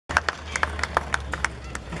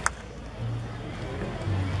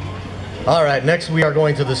All right, next we are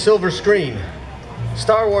going to the silver screen.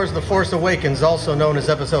 Star Wars The Force Awakens, also known as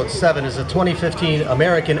Episode 7, is a 2015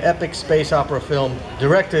 American epic space opera film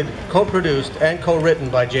directed, co-produced, and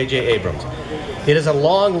co-written by J.J. Abrams. It is a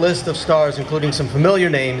long list of stars, including some familiar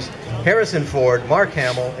names, Harrison Ford, Mark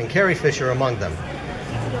Hamill, and Carrie Fisher among them.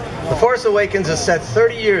 The Force Awakens is set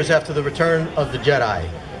 30 years after the return of the Jedi.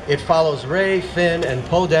 It follows Rey, Finn, and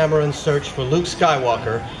Poe Dameron's search for Luke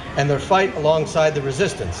Skywalker and their fight alongside the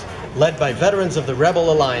Resistance, led by veterans of the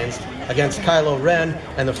Rebel Alliance against Kylo Ren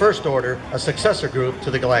and the First Order, a successor group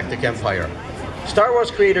to the Galactic Empire. Star Wars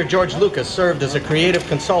creator George Lucas served as a creative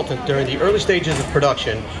consultant during the early stages of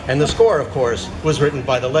production, and the score, of course, was written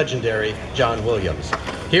by the legendary John Williams.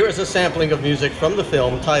 Here is a sampling of music from the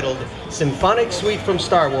film titled Symphonic Suite from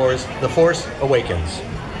Star Wars: The Force Awakens.